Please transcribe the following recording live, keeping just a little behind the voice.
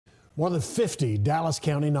More than 50 Dallas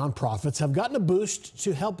County nonprofits have gotten a boost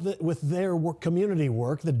to help with their community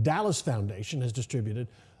work. The Dallas Foundation has distributed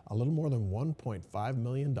a little more than $1.5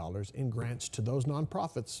 million in grants to those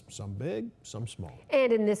nonprofits, some big, some small.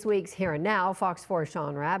 And in this week's Here and Now, Fox 4's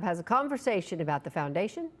Shaun Rabb has a conversation about the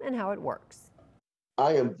foundation and how it works.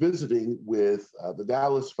 I am visiting with the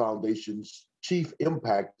Dallas Foundation's Chief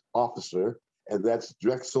Impact Officer, and that's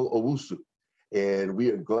Drexel Owusu. And we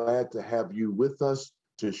are glad to have you with us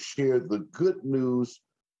to share the good news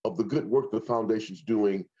of the good work the foundation's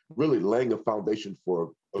doing, really laying a foundation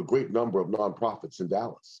for a great number of nonprofits in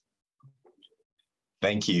Dallas.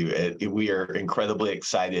 Thank you. We are incredibly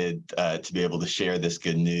excited to be able to share this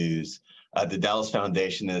good news. The Dallas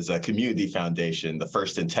Foundation is a community foundation, the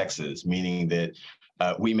first in Texas, meaning that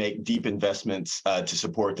we make deep investments to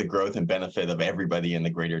support the growth and benefit of everybody in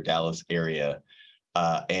the greater Dallas area.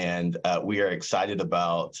 And we are excited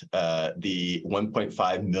about the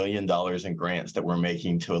 $1.5 million in grants that we're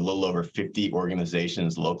making to a little over 50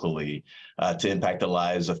 organizations locally to impact the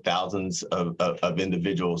lives of thousands of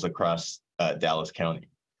individuals across Dallas County.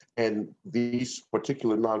 And these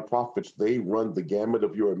particular nonprofits, they run the gamut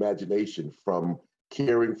of your imagination, from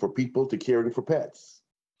caring for people to caring for pets.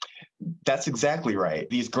 That's exactly right.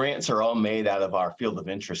 These grants are all made out of our field of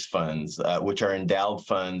interest funds, which are endowed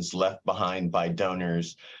funds left behind by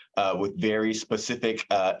donors with very specific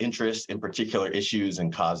interests in particular issues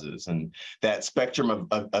and causes. And that spectrum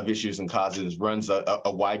of issues and causes runs a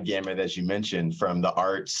wide gamut, as you mentioned, from the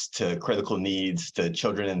arts to critical needs to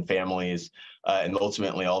children and families, and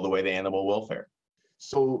ultimately all the way to animal welfare.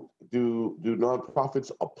 So do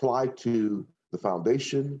nonprofits apply to the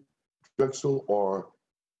foundation, Drexel, or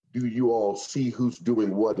do you all see who's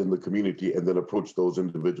doing what in the community and then approach those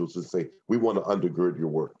individuals and say, we want to undergird your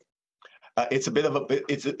work? It's a bit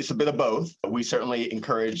of both. We certainly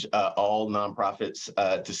encourage all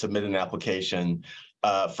nonprofits to submit an application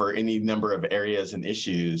for any number of areas and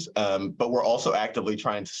issues, but we're also actively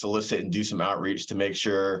trying to solicit and do some outreach to make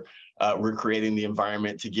sure we're creating the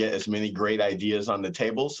environment to get as many great ideas on the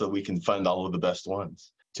table so we can fund all of the best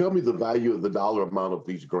ones. Tell me the value of the dollar amount of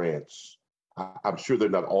these grants. I'm sure they're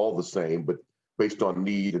not all the same, but based on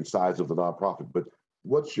need and size of the nonprofit. But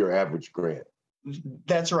what's your average grant?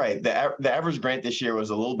 That's right. The average grant this year was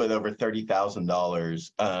a little bit over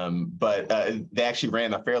 $30,000, but they actually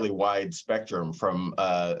ran a fairly wide spectrum from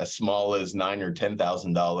as small as $9,000 or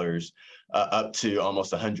 $10,000 up to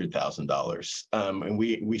almost $100,000. And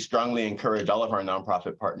we strongly encourage all of our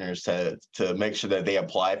nonprofit partners to make sure that they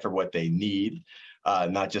apply for what they need,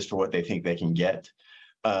 not just for what they think they can get.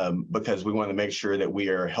 Because we want to make sure that we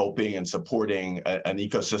are helping and supporting an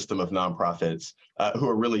ecosystem of nonprofits who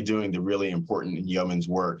are really doing the really important yeoman's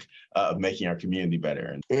work of making our community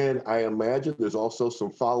better. And I imagine there's also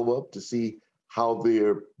some follow-up to see how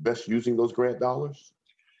they're best using those grant dollars?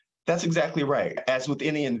 That's exactly right. As with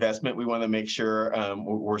any investment, we want to make sure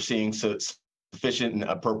we're seeing sufficient and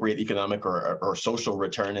appropriate economic or social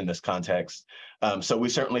return in this context. So we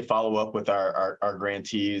certainly follow up with our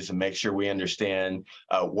grantees and make sure we understand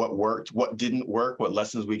what worked, what didn't work, what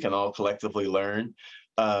lessons we can all collectively learn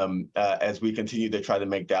as we continue to try to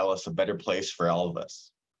make Dallas a better place for all of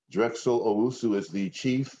us. Drexel Owusu is the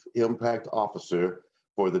Chief Impact Officer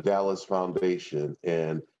for the Dallas Foundation.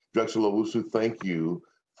 And Drexel Owusu, thank you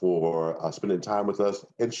for spending time with us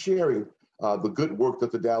and sharing the good work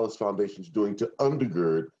that the Dallas Foundation is doing to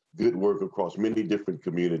undergird good work across many different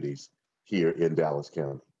communities here in Dallas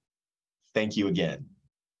County. Thank you again.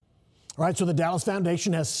 All right, so the Dallas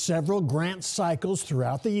Foundation has several grant cycles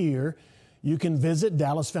throughout the year. You can visit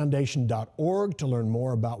dallasfoundation.org to learn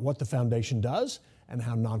more about what the foundation does and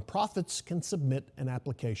how nonprofits can submit an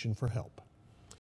application for help.